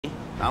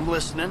I'm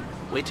listening.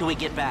 Wait till we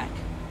get back.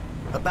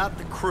 About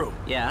the crew.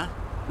 Yeah?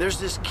 There's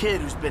this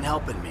kid who's been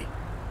helping me.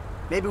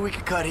 Maybe we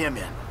could cut him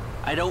in.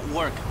 I don't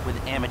work with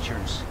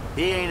amateurs.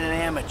 He ain't an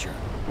amateur.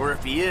 Or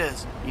if he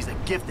is, he's a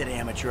gifted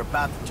amateur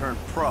about to turn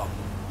pro.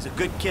 He's a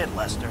good kid,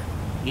 Lester.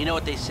 You know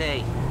what they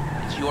say.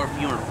 It's your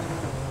funeral.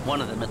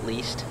 One of them, at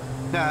least.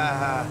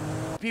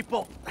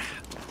 People,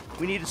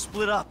 we need to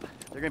split up.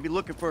 They're gonna be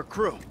looking for a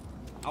crew.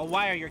 I'll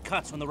wire your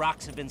cuts when the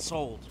rocks have been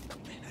sold.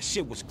 That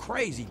shit was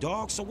crazy,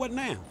 dog. So what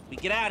now? We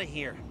get out of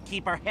here.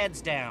 Keep our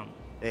heads down.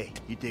 Hey,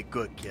 you did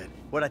good, kid.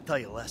 What'd I tell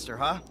you, Lester,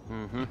 huh?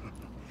 Mm-hmm. All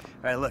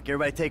right, look,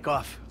 everybody take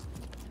off.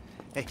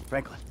 Hey,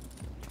 Franklin.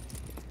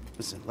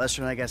 Listen,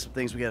 Lester and I got some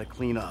things we gotta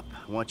clean up.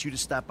 I want you to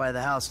stop by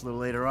the house a little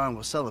later on.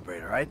 We'll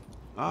celebrate, all right?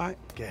 All right.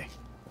 Okay.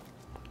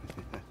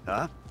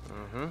 Huh?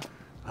 Mm-hmm.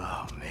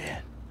 Oh,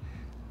 man.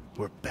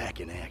 We're back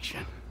in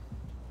action.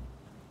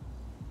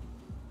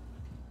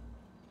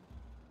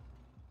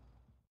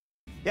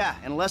 Yeah,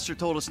 and Lester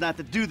told us not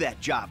to do that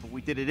job, but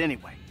we did it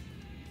anyway.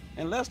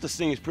 And Lester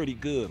seems pretty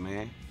good,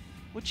 man.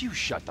 Would you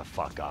shut the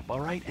fuck up, all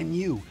right? And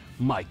you,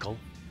 Michael,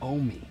 owe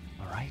me,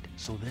 all right?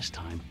 So this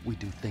time, we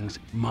do things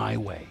my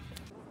way.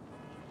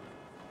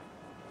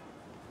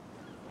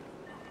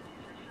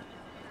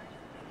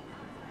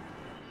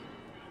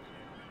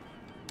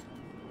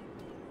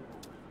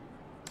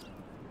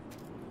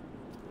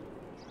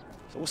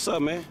 So what's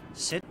up, man?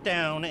 Sit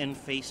down and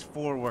face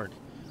forward.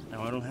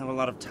 Now, I don't have a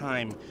lot of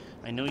time.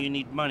 I know you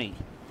need money.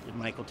 Did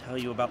Michael tell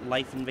you about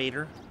Life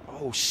Invader?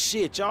 Oh,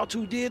 shit. Y'all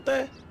two did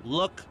that?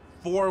 Look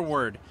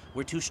forward.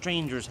 We're two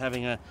strangers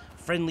having a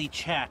friendly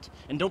chat.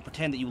 And don't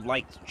pretend that you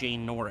liked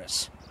Jane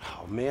Norris.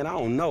 Oh, man, I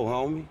don't know,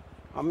 homie.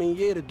 I mean,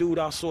 yeah, the dude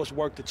outsourced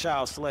work to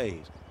child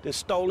slaves. Then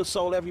stole and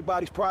sold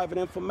everybody's private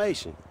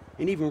information.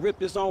 And even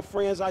ripped his own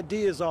friends'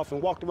 ideas off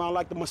and walked around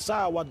like the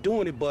Messiah while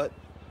doing it, but...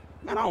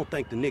 Man, I don't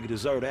think the nigga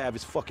deserved to have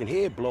his fucking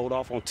head blowed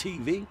off on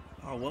TV.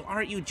 Oh, well,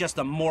 aren't you just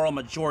a moral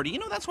majority? You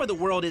know, that's why the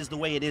world is the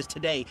way it is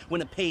today,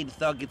 when a paid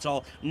thug gets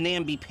all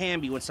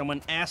namby-pamby when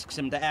someone asks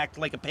him to act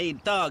like a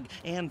paid thug,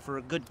 and for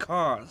a good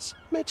cause.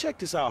 Man, check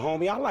this out,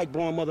 homie. I like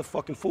blowing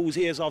motherfucking fools'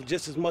 heads off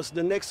just as much as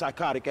the next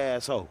psychotic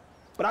asshole.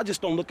 But I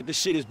just don't look at this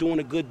shit as doing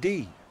a good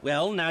deed.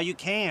 Well, now you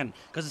can,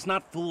 because it's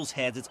not fools'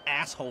 heads, it's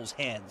assholes'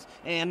 heads.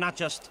 And not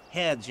just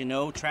heads, you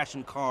know,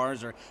 trashing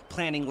cars or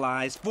planning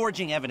lies,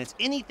 forging evidence,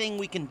 anything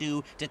we can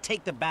do to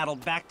take the battle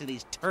back to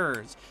these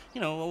turds. You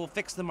know, we'll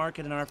fix the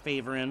market in our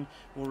favor and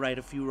we'll right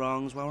a few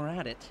wrongs while we're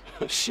at it.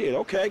 Shit,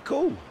 okay,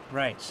 cool.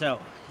 Right, so,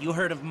 you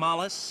heard of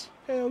Mollis?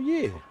 Hell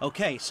yeah.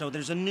 Okay, so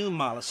there's a new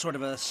mollusk, sort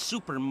of a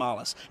super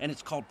mollusk, and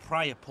it's called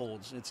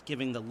Priapods. It's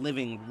giving the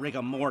living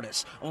rigor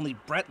mortis. Only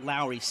Brett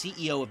Lowry,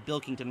 CEO of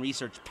Bilkington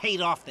Research,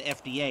 paid off the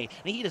FDA,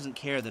 and he doesn't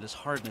care that his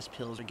hardness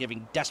pills are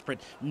giving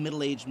desperate,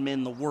 middle-aged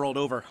men the world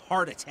over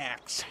heart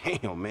attacks.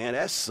 Damn, man,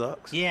 that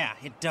sucks. Yeah,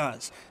 it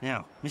does.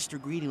 Now, Mr.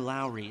 Greedy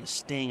Lowry is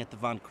staying at the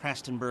Von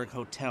Krastenberg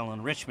Hotel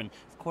in Richmond.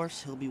 Of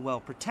course, he'll be well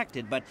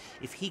protected, but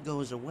if he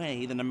goes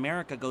away, then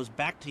America goes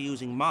back to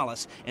using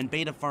Mollis, and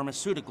Beta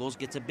Pharmaceuticals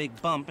gets a big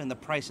bump in the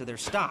price of their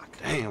stock.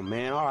 Damn,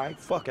 man, all right,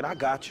 fuck it, I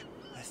got you.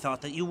 I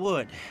thought that you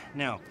would.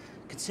 Now,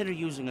 consider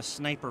using a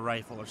sniper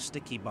rifle or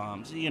sticky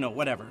bombs. You know,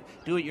 whatever.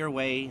 Do it your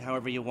way,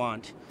 however you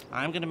want.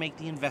 I'm gonna make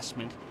the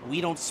investment. We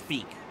don't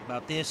speak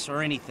about this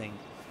or anything.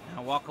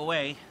 Now walk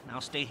away, and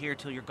I'll stay here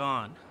till you're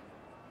gone.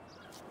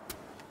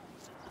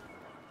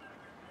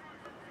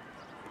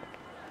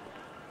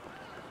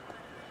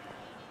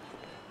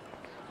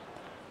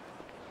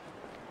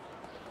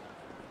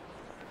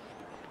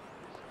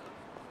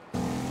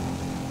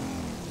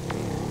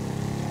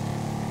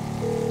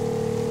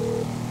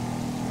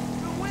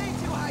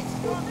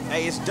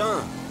 Hey, it's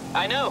done.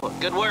 I know.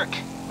 Good work.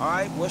 All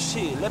right, well,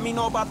 shit, let me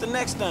know about the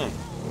next thing.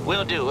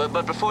 Will do,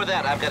 but before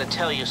that, I've got to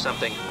tell you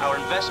something. Our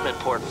investment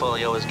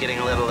portfolio is getting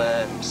a little,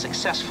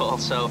 successful,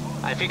 so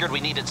I figured we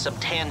needed some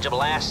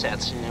tangible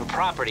assets and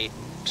property.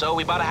 So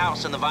we bought a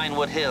house in the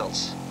Vinewood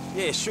Hills.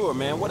 Yeah, sure,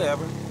 man,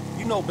 whatever.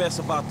 You know best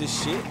about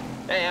this shit.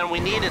 And we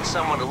needed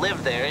someone to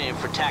live there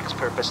for tax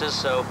purposes,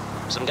 so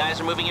some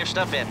guys are moving your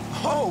stuff in.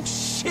 Oh,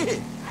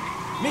 shit!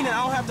 Meaning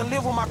I don't have to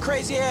live with my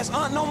crazy-ass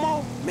aunt no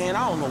more? Man,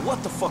 I don't know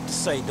what the fuck to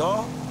say,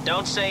 dawg.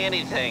 Don't say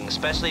anything,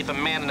 especially if a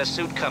man in a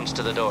suit comes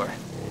to the door.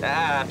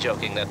 I'm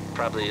joking. That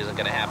probably isn't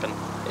gonna happen.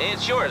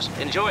 It's yours.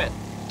 Enjoy it.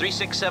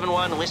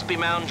 3671 Wispy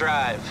Mound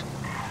Drive.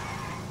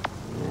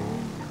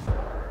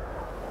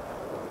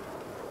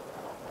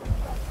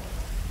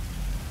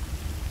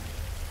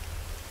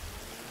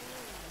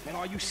 Man,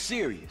 are you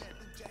serious?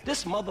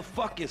 This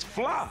motherfucker is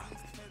fly.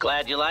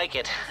 Glad you like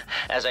it.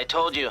 As I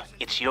told you,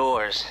 it's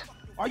yours.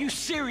 Are you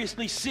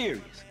seriously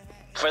serious?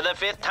 For the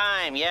 5th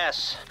time,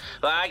 yes.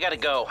 Well, I gotta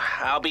go.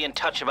 I'll be in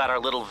touch about our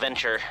little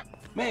venture.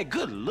 Man,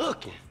 good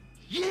looking.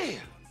 Yeah.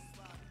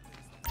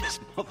 This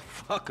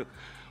motherfucker.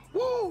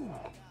 Woo!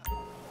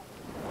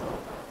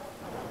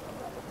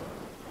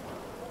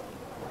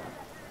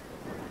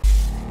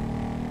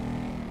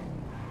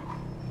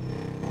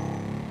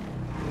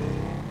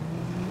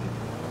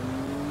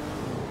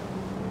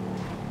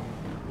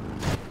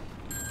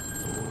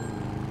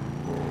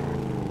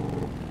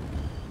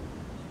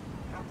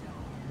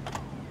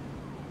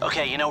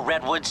 Okay, you know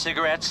Redwood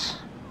cigarettes?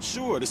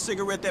 Sure, the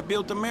cigarette that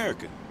built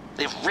America.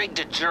 They've rigged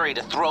a jury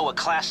to throw a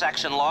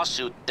class-action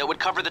lawsuit that would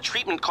cover the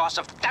treatment costs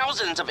of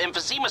thousands of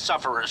emphysema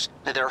sufferers.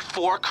 There are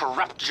 4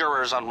 corrupt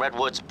jurors on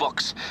Redwood's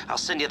books. I'll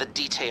send you the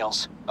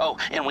details. Oh,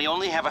 and we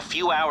only have a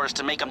few hours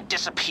to make them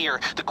disappear.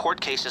 The court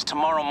case is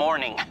tomorrow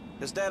morning.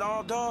 Is that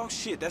all, dog?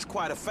 Shit, that's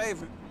quite a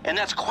favor. And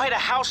that's quite a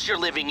house you're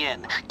living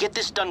in. Get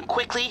this done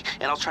quickly,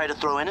 and I'll try to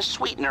throw in a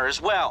sweetener as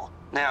well.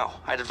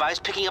 Now, I'd advise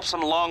picking up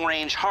some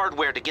long-range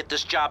hardware to get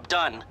this job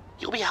done.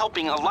 You'll be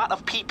helping a lot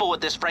of people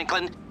with this,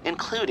 Franklin,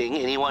 including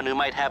anyone who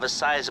might have a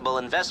sizable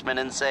investment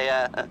in,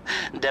 say,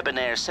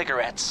 Debonair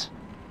cigarettes.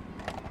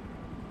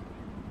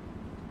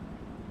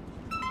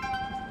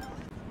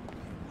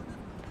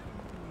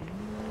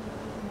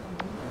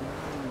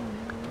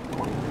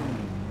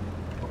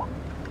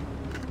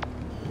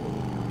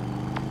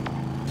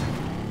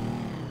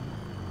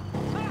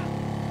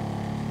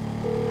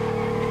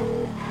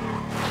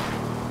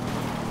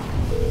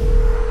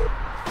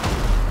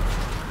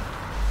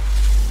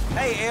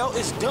 Hey, L,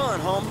 it's done,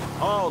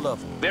 homie. All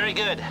of them. Very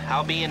good.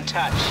 I'll be in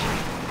touch.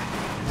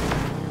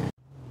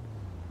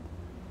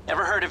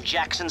 Ever heard of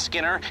Jackson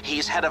Skinner?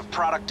 He's head of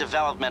product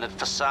development at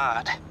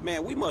Facade.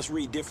 Man, we must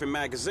read different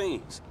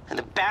magazines. And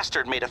the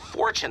bastard made a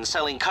fortune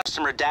selling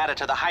customer data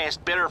to the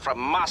highest bidder from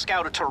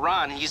Moscow to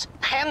Tehran. He's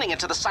handing it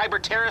to the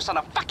cyber terrorists on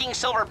a fucking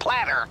silver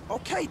platter.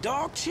 Okay,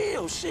 dog,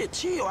 chill. Shit,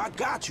 chill. I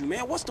got you,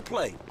 man. What's the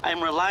play?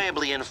 I'm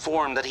reliably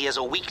informed that he has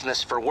a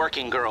weakness for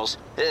working girls.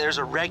 There's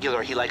a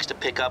regular he likes to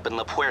pick up in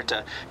La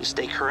Puerta. You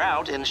stake her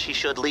out, and she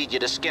should lead you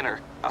to Skinner.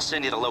 I'll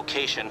send you the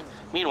location.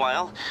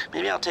 Meanwhile,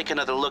 maybe I'll take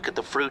another look at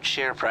the fruit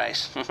share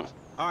price.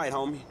 All right,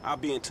 homie. I'll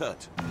be in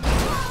touch.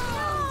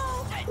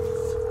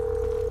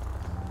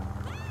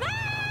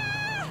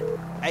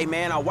 Hey,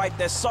 man, I'll wipe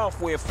that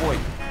software for you.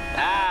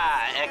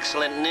 Ah,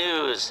 excellent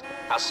news.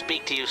 I'll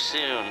speak to you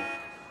soon.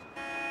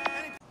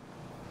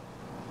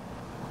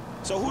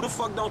 So who the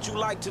fuck don't you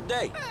like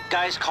today?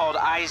 Guy's called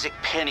Isaac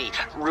Penny,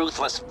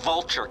 ruthless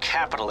vulture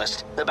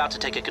capitalist, about to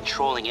take a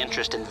controlling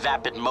interest in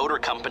Vapid Motor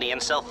Company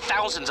and sell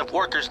thousands of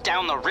workers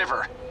down the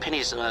river.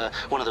 Penny's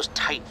one of those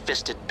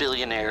tight-fisted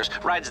billionaires,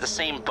 rides the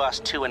same bus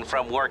to and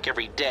from work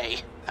every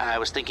day. I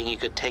was thinking you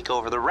could take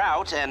over the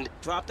route and...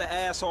 Drop the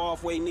ass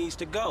off where he needs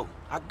to go.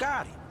 I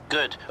got it.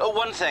 Good. Oh,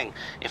 one thing.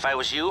 If I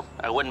was you,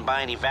 I wouldn't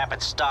buy any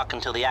Vapid stock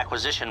until the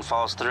acquisition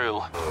falls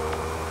through.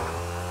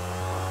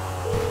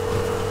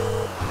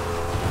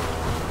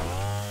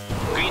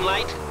 Green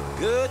light?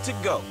 Good to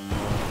go.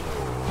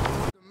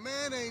 The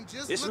man ain't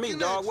just It's me, looking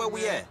dog. at Where you,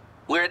 we man. at?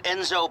 We're at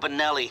Enzo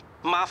Bonelli,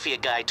 mafia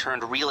guy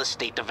turned real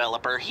estate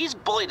developer. He's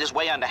bullied his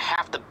way onto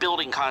half the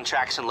building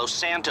contracts in Los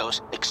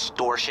Santos.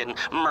 Extortion,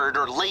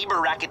 murder, labor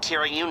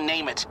racketeering, you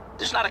name it.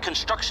 There's not a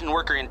construction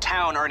worker in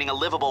town earning a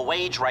livable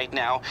wage right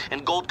now,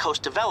 and Gold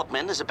Coast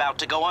Development is about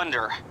to go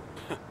under.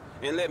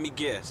 And let me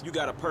guess, you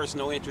got a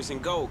personal interest in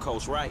Gold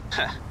Coast, right?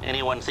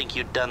 Anyone think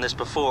you'd done this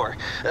before?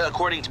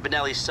 According to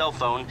Bonelli's cell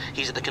phone,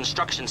 he's at the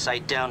construction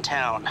site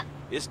downtown.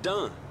 It's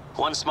done.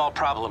 One small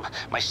problem.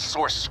 My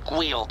source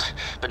squealed.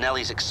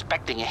 Bonelli's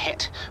expecting a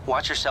hit.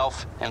 Watch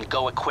yourself and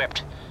go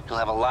equipped. You'll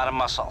have a lot of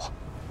muscle.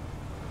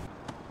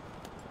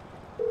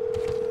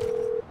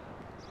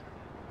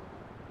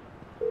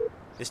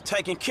 It's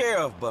taken care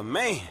of, but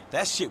man,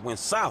 that shit went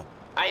south.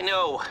 I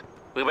know.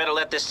 We better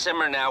let this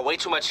simmer now. Way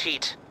too much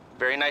heat.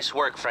 Very nice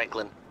work,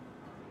 Franklin.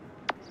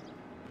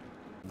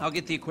 I'll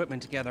get the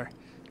equipment together.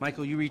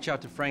 Michael, you reach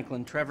out to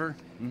Franklin. Trevor,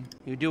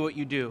 you do what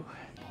you do.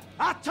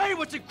 I'll tell you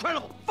what's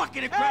incredible,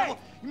 fucking incredible,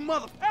 you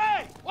mother...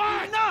 Hey,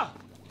 why enough?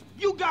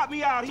 You got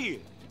me out here.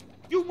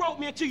 You wrote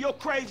me into your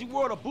crazy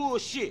world of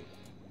bullshit.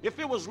 If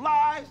it was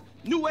lies,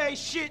 new age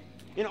shit,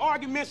 and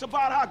arguments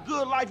about how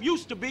good life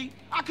used to be,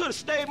 I could have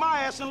stayed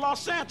my ass in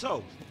Los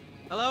Santos.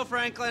 Hello,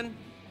 Franklin.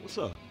 What's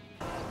up?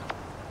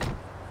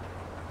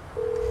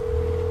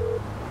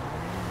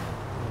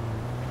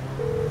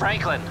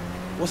 Franklin.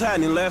 What's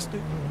happening, Lester?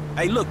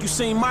 Hey, look, you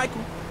seen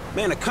Michael?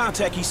 Man, the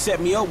contact he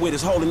set me up with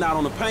is holding out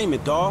on the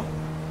payment, dawg.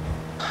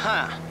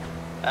 Huh.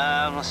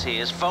 Let's see.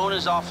 His phone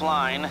is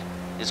offline.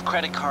 His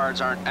credit cards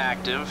aren't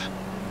active.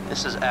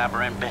 This is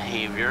aberrant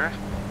behavior.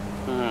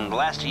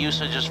 Last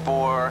usage is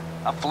for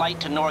a flight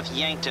to North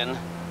Yankton.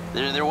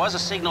 There was a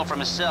signal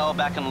from his cell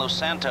back in Los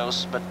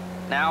Santos, but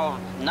now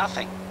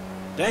nothing.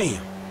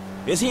 Damn.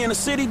 Is he in the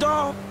city,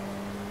 dawg?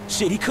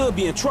 Shit, he could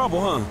be in trouble,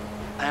 huh?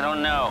 I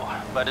don't know,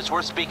 but it's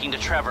worth speaking to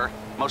Trevor.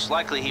 Most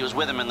likely he was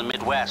with him in the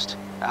Midwest.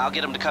 I'll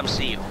get him to come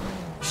see you.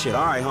 Shit,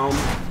 all right,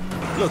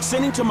 homie. Look,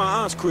 send him to my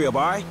aunt's crib,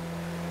 all right?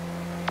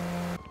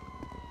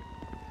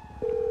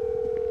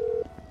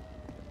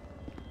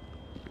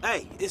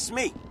 Hey, it's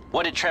me.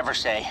 What did Trevor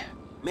say?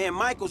 Man,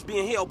 Michael's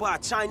being held by a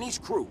Chinese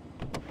crew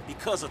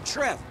because of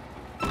Trevor.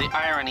 The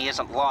irony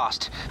isn't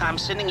lost. I'm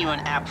sending you an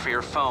app for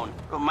your phone.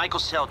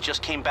 Michael's cell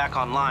just came back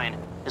online.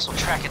 This will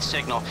track its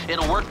signal.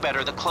 It'll work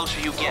better the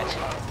closer you get.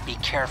 Be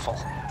careful.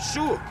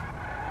 Sure.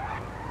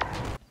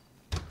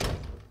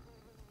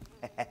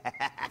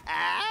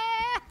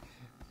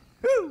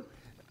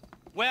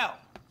 Well,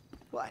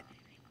 What?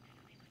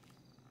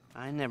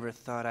 I never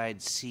thought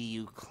I'd see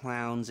you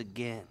clowns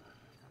again.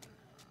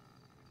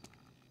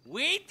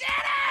 We did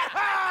it!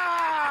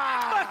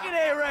 Fucking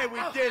A right, we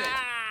did it!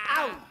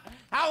 Ow!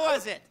 How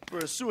was it? For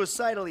a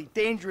suicidally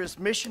dangerous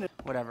mission.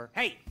 Whatever.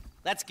 Hey,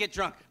 let's get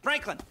drunk.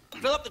 Franklin,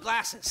 fill up the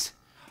glasses.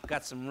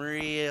 Got some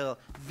real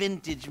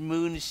vintage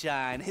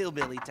moonshine,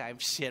 hillbilly type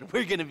shit.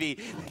 We're gonna be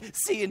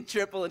seeing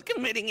triple and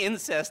committing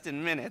incest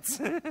in minutes.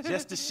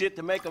 Just the shit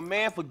to make a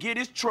man forget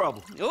his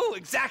trouble. Oh,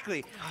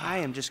 exactly. I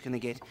am just gonna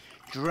get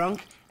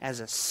drunk as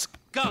a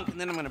skunk, and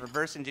then I'm gonna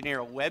reverse engineer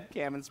a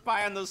webcam and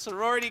spy on those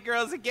sorority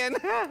girls again.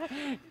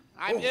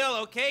 I'm ill,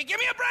 okay? Give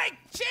me a break!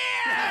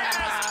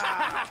 Cheers!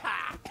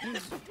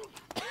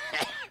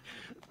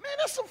 Man,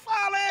 that's some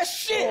foul-ass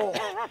shit.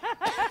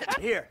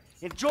 Here,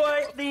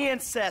 enjoy the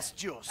incest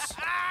juice.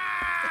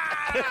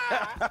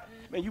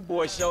 Man, you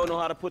boys sure know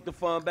how to put the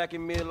fun back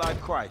in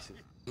midlife crisis.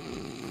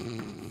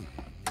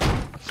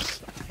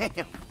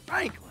 Damn,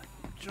 Franklin.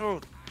 Oh,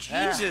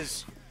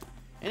 Jesus.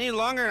 Any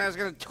longer and I was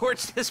gonna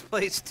torch this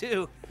place,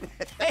 too.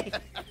 Hey,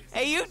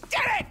 you did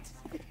it!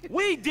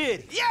 We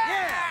did it.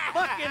 Yeah!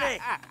 Fucking A.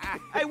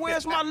 Hey,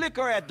 where's my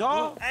liquor at,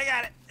 dog? I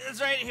got it.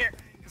 It's right here.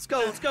 Let's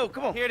go,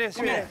 come on. Here it is.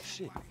 Come Here on. it is.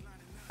 Shit.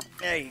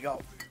 There you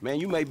go. Man,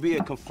 you may be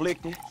a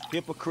conflicting,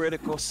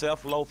 hypocritical,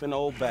 self-loafing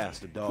old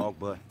bastard, dog,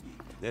 but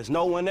there's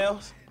no one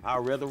else I'd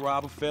rather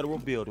rob a federal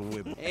building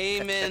with me.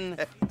 Amen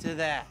to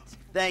that.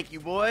 Thank you,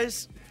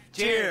 boys.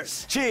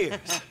 Cheers. Cheers.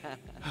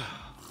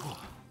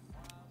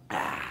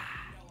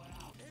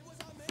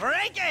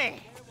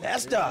 Frankie!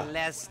 That's done.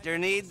 Lester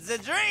needs a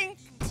drink.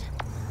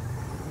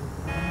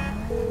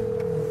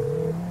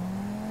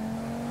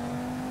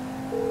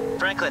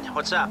 Franklin,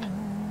 what's up?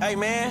 Hey,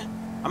 man,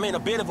 I'm in a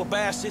bit of a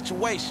bad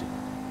situation.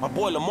 My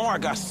boy Lamar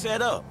got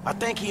set up. I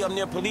think he up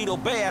near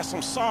Paleto Bay at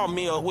some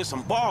sawmill with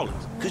some ballers.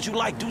 Could you,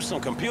 like, do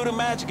some computer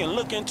magic and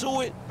look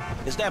into it?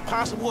 Is that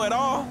possible at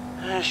all?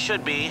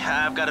 Should be.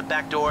 I've got a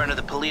back door into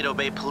the Paleto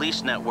Bay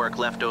police network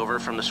left over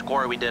from the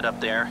score we did up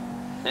there.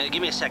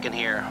 Give me a second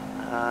here.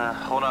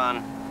 Hold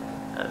on.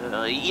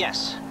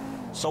 Yes.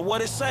 So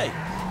what it say?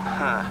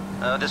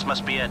 Huh. This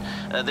must be it.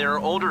 There are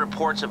older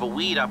reports of a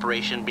weed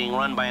operation being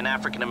run by an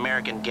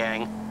African-American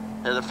gang.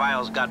 The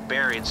files got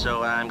buried,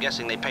 so I'm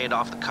guessing they paid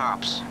off the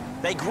cops.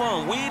 They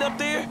growing weed up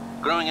there?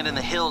 Growing it in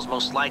the hills,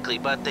 most likely,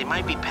 but they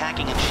might be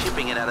packing and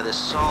shipping it out of this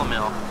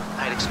sawmill.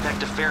 I'd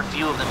expect a fair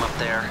few of them up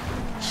there.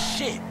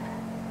 Shit.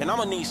 Then I'm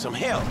gonna need some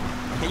help.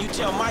 Can you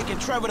tell Mike and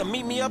Trevor to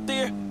meet me up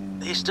there?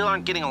 They still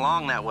aren't getting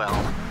along that well.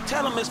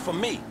 Tell them it's for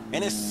me,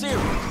 and it's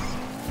serious.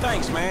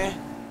 Thanks, man.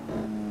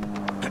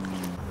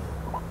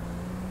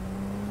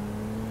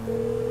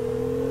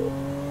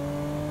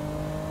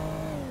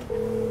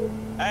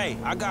 Hey,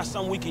 I got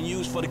something we can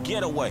use for the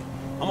getaway.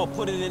 I'm gonna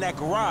put it in that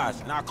garage,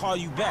 and I'll call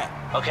you back.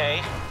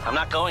 Okay, I'm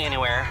not going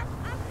anywhere.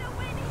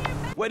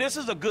 Well, this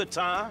is a good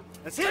time.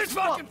 Let's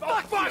fucking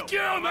fuck you,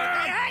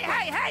 man.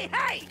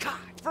 Hey! God,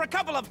 for a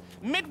couple of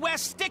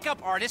Midwest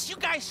stick-up artists, you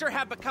guys sure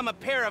have become a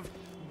pair of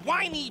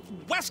whiny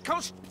West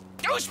Coast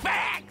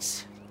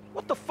douchebags!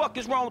 What the fuck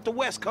is wrong with the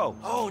West Coast?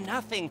 Oh,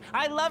 nothing.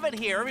 I love it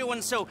here.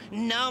 Everyone's so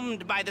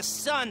numbed by the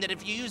sun that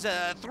if you use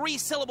a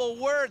 3-syllable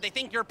word, they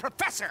think you're a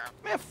professor.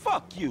 Man,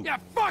 fuck you. Yeah,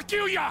 fuck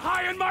you, you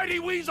high and mighty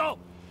weasel!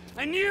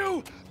 And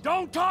you,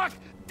 don't talk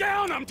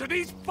down them to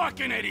these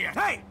fucking idiots!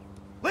 Hey,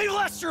 leave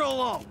Lester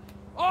alone.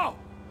 Oh,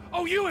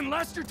 you and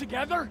Lester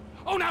together?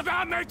 Oh, now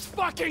that makes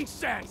fucking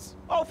sense!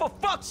 Oh, for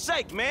fuck's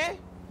sake, man.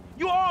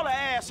 You all are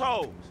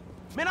assholes.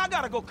 Man, I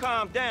gotta go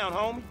calm down,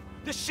 homie.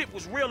 This shit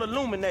was real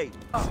illuminating.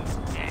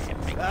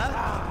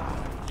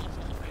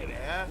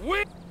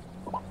 We...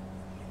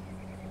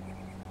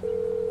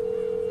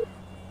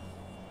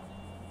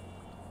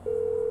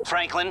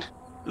 Franklin?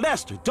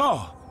 Lester,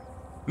 dawg.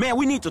 Man,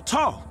 we need to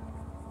talk.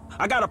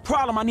 I got a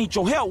problem I need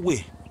your help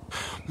with.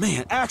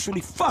 Man,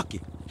 actually, fuck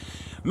it.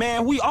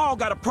 Man, we all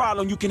got a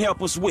problem you can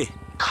help us with.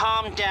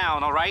 Calm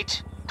down, all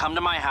right? Come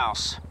to my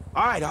house.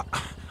 All right,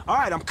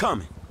 I'm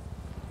coming.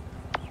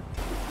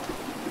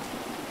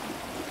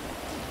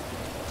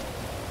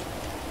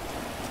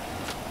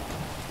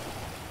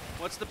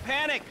 What's the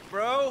panic,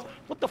 bro?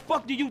 What the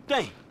fuck do you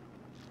think?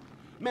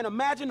 Man,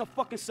 imagine a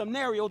fucking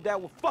scenario that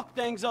will fuck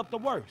things up the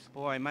worst.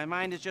 Boy, my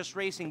mind is just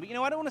racing. But you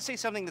know, I don't want to say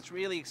something that's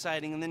really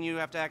exciting, and then you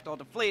have to act all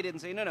deflated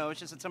and say, no, it's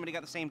just that somebody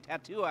got the same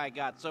tattoo I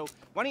got. So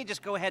why don't you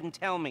just go ahead and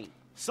tell me?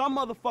 Some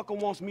motherfucker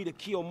wants me to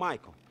kill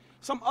Michael.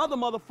 Some other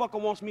motherfucker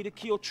wants me to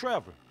kill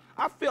Trevor.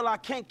 I feel I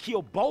can't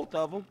kill both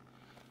of them.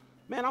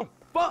 Man, I'm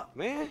fucked,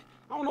 man.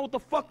 I don't know what the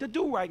fuck to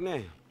do right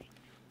now.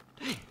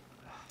 Well,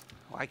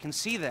 I can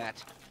see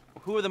that.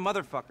 Who are the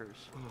motherfuckers?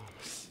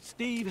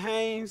 Steve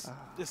Haynes,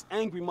 this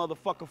angry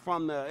motherfucker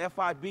from the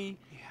FIB.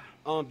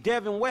 Yeah.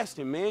 Devin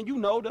Weston, man. You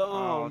know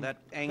the, that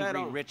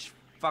angry rich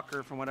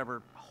fucker from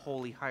whatever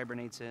hole he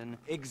hibernates in.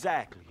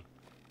 Exactly.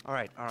 All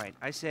right.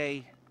 I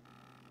say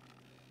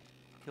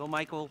kill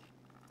Michael,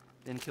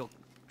 then kill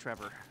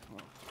Trevor.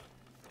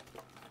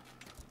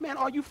 Man,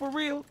 are you for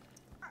real?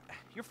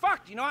 You're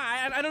fucked. You know,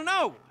 I don't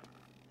know.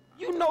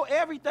 You know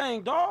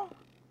everything, dawg.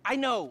 I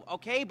know,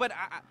 okay? But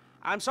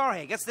I'm sorry,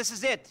 I guess this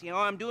is it. You know,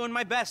 I'm doing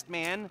my best,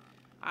 man.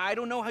 I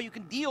don't know how you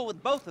can deal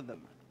with both of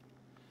them.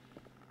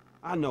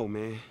 I know,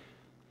 man.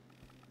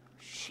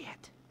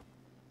 Shit.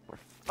 We're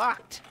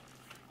fucked.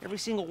 Every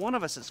single one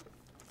of us is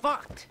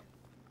fucked.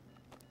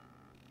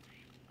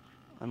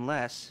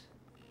 Unless...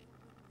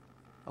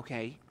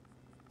 Okay,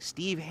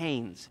 Steve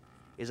Haynes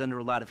is under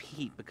a lot of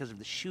heat because of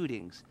the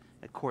shootings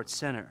at Court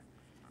Center.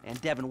 And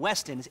Devin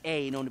Weston is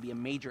A, known to be a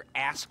major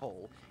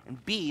asshole,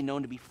 and B,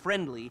 known to be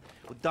friendly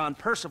with Don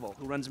Percival,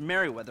 who runs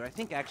Merryweather. I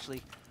think,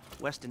 actually,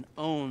 Weston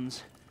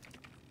owns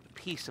a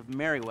piece of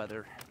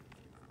Merryweather.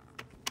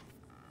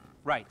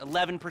 Right,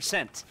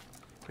 11%.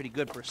 Pretty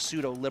good for a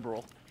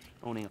pseudo-liberal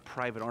owning a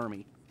private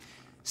army.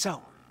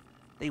 So,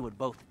 they would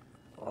both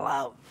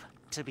love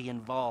to be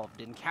involved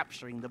in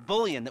capturing the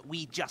bullion that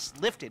we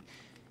just lifted.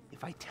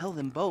 If I tell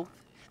them both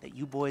that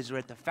you boys are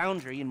at the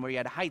foundry in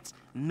Murrieta Heights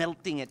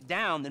melting it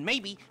down, then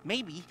maybe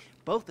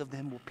both of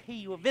them will pay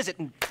you a visit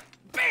and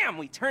bam,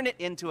 we turn it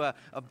into a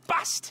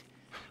bust.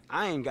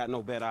 I ain't got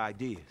no better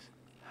ideas.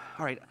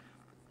 All right,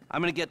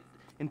 I'm gonna get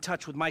in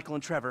touch with Michael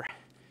and Trevor.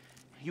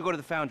 You go to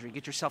the foundry,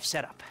 get yourself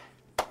set up.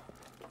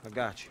 I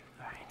got you.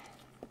 All right.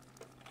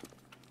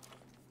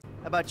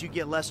 How about you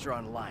get Lester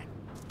on the line?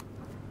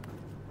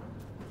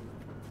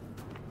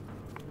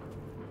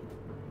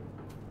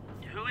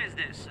 Who is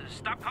this?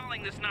 Stop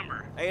calling this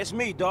number. Hey, it's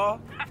me,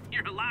 dawg.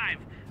 You're alive.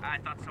 I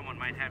thought someone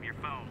might have your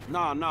phone.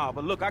 Nah,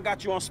 but look, I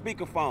got you on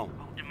speakerphone.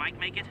 Oh, did Mike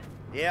make it?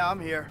 Yeah, I'm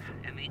here.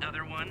 And the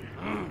other one?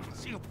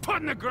 See you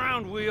putting the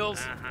ground wheels.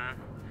 Uh-huh.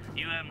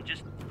 You,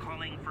 just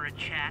calling for a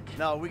chat?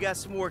 No, we got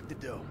some work to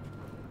do.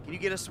 Can you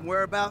get us some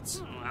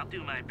whereabouts? Oh, I'll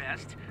do my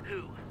best.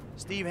 Who?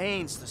 Steve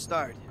Haynes to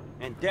start.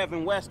 And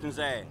Devin Weston's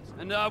ass.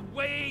 And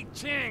Wei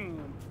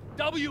Cheng.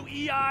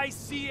 W-E-I-C-H-E-N-G.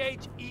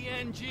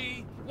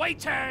 Wei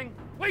Tang.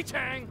 Wei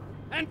Tang.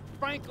 And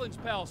Franklin's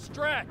pal,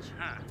 Stretch.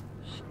 Huh.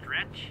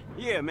 Stretch?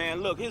 Yeah,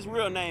 man, look, his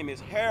real name is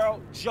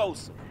Harold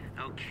Joseph.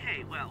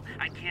 Okay, well,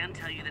 I can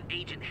tell you that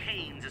Agent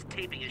Haynes is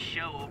taping his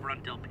show over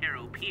on Del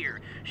Perro Pier.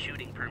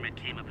 Shooting permit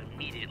came up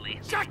immediately.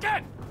 Shut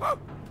it! I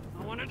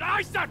wanted to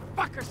ice that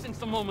fucker since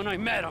the moment I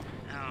met him.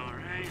 All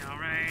right.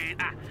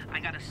 I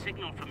got a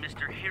signal from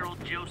Mr.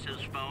 Harold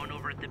Joseph's phone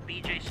over at the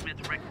B.J.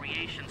 Smith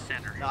Recreation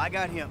Center. No, I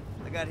got him.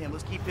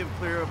 Let's keep him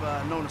clear of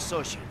known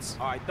associates.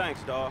 All right,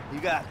 thanks, dawg.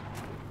 You got it.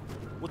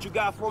 What you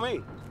got for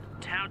me?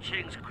 Tao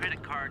Cheng's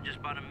credit card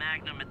just bought a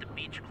Magnum at the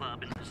beach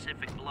club in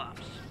Pacific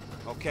Bluffs.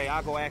 Okay,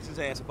 I'll go ask his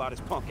ass about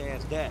his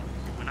punk-ass dad.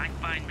 When I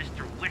find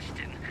Mr.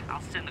 Weston,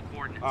 I'll send the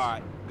coordinates. All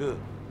right, good.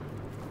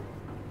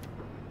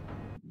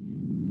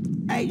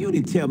 Hey, you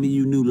didn't tell me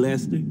you knew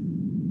Lester.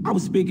 I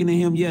was speaking to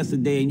him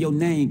yesterday and your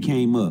name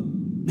came up.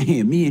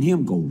 Man, me and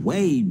him go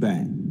way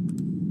back.